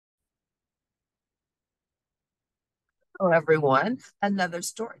Hello, everyone. Another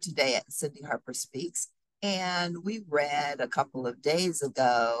story today at Cindy Harper Speaks. And we read a couple of days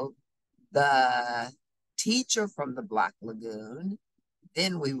ago the teacher from the Black Lagoon.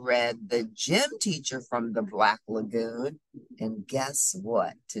 Then we read the gym teacher from the Black Lagoon. And guess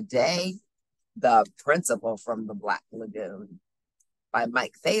what? Today, the principal from the Black Lagoon by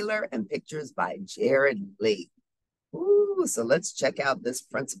Mike Thaler and pictures by Jared Lee. Ooh, so let's check out this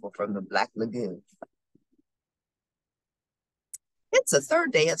principal from the Black Lagoon. It's the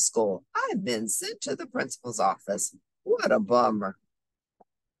third day of school. I've been sent to the principal's office. What a bummer.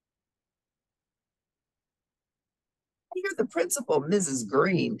 I hear the principal, Mrs.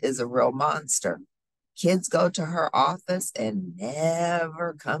 Green, is a real monster. Kids go to her office and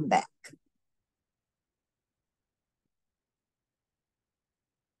never come back.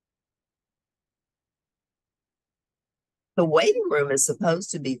 The waiting room is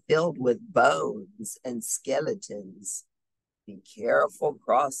supposed to be filled with bones and skeletons. Be careful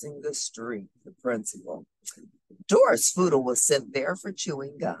crossing the street, the principal. Doris Foodle was sent there for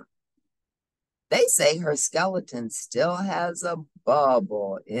chewing gum. They say her skeleton still has a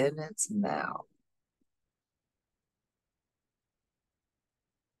bubble in its mouth.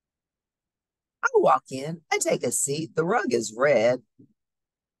 I walk in, I take a seat. The rug is red.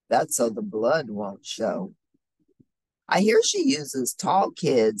 That's so the blood won't show. I hear she uses tall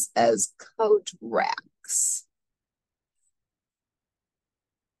kids as coat racks.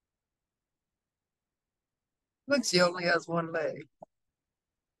 Look, she only has one leg.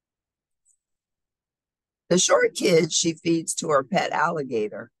 The short kid she feeds to her pet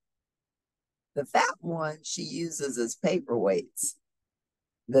alligator. The fat one she uses as paperweights.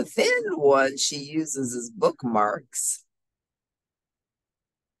 The thin one she uses as bookmarks.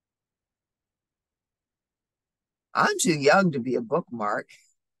 I'm too young to be a bookmark.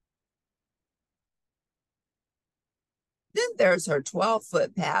 Then there's her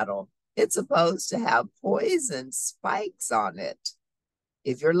 12-foot paddle. It's supposed to have poison spikes on it.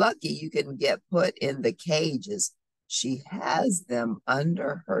 If you're lucky, you can get put in the cages. She has them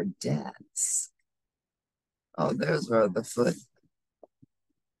under her desk. Oh, there's her other foot.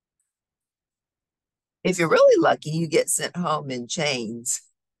 If you're really lucky, you get sent home in chains.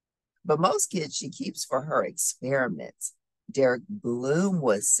 But most kids she keeps for her experiments. Derek Bloom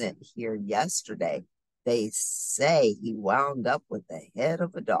was sent here yesterday. They say he wound up with the head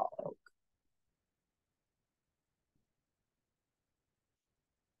of a dog.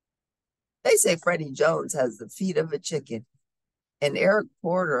 They say Freddie Jones has the feet of a chicken and Eric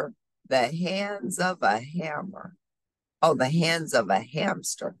Porter the hands of a hammer. Oh, the hands of a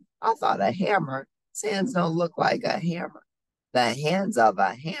hamster. I thought a hammer. His hands don't look like a hammer. The hands of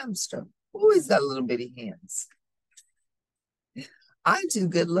a hamster. Ooh, he's got little bitty hands. I'm too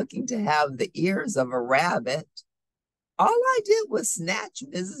good looking to have the ears of a rabbit. All I did was snatch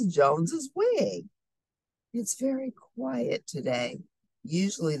Mrs. Jones's wig. It's very quiet today.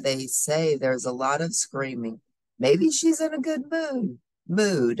 Usually they say there's a lot of screaming. Maybe she's in a good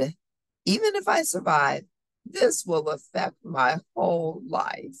mood. Even if I survive, this will affect my whole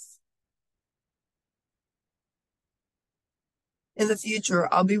life. In the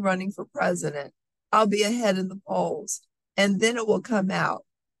future, I'll be running for president. I'll be ahead in the polls. And then it will come out.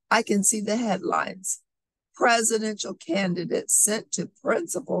 I can see the headlines. Presidential candidate sent to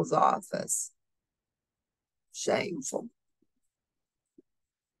principal's office. Shameful.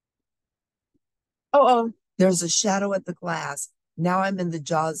 Oh, there's a shadow at the glass. Now I'm in the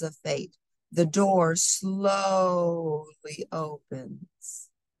jaws of fate. The door slowly opens.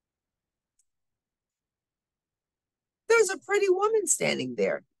 There's a pretty woman standing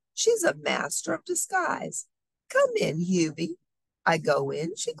there. She's a master of disguise. Come in, Hubie. I go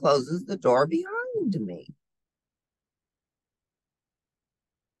in. She closes the door behind me.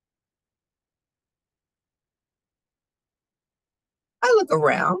 I look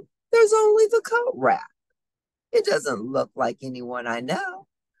around. There's only the coat rack. It doesn't look like anyone I know.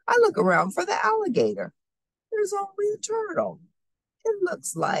 I look around for the alligator. There's only a turtle. It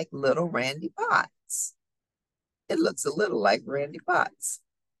looks like little Randy Potts. It looks a little like Randy Potts.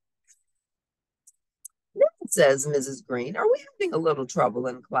 Now, says Mrs. Green, are we having a little trouble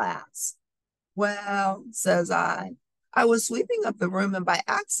in class? Well, says I was sweeping up the room and by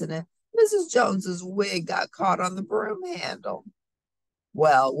accident, Mrs. Jones's wig got caught on the broom handle.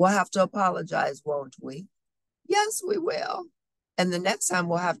 Well, we'll have to apologize, won't we? Yes, we will. And the next time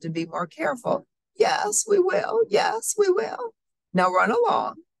we'll have to be more careful. Yes, we will. Yes, we will. Now run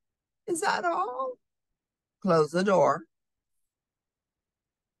along. Is that all? Close the door.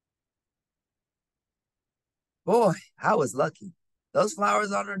 Boy, I was lucky. Those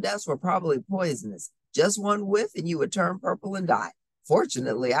flowers on her desk were probably poisonous. Just one whiff and you would turn purple and die.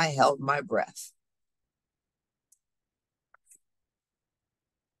 Fortunately, I held my breath.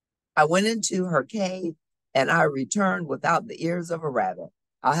 I went into her cave and I returned without the ears of a rabbit.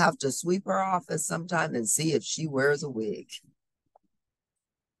 I'll have to sweep her office sometime and see if she wears a wig.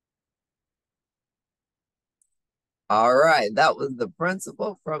 All right, that was the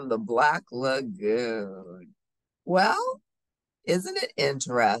principal from the Black Lagoon. Well, isn't it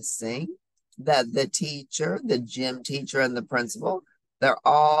interesting that the teacher, the gym teacher, and the principal, they're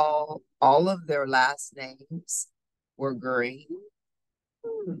all of their last names were green?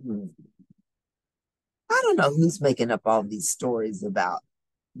 Hmm. I don't know who's making up all these stories about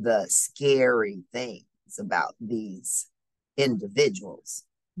the scary things about these individuals.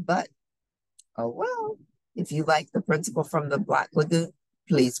 But oh well, if you like the principal from the Black Lagoon,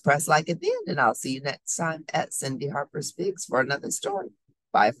 please press like at the end, and I'll see you next time at Cindy Harper Speaks for another story.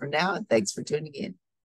 Bye for now, and thanks for tuning in.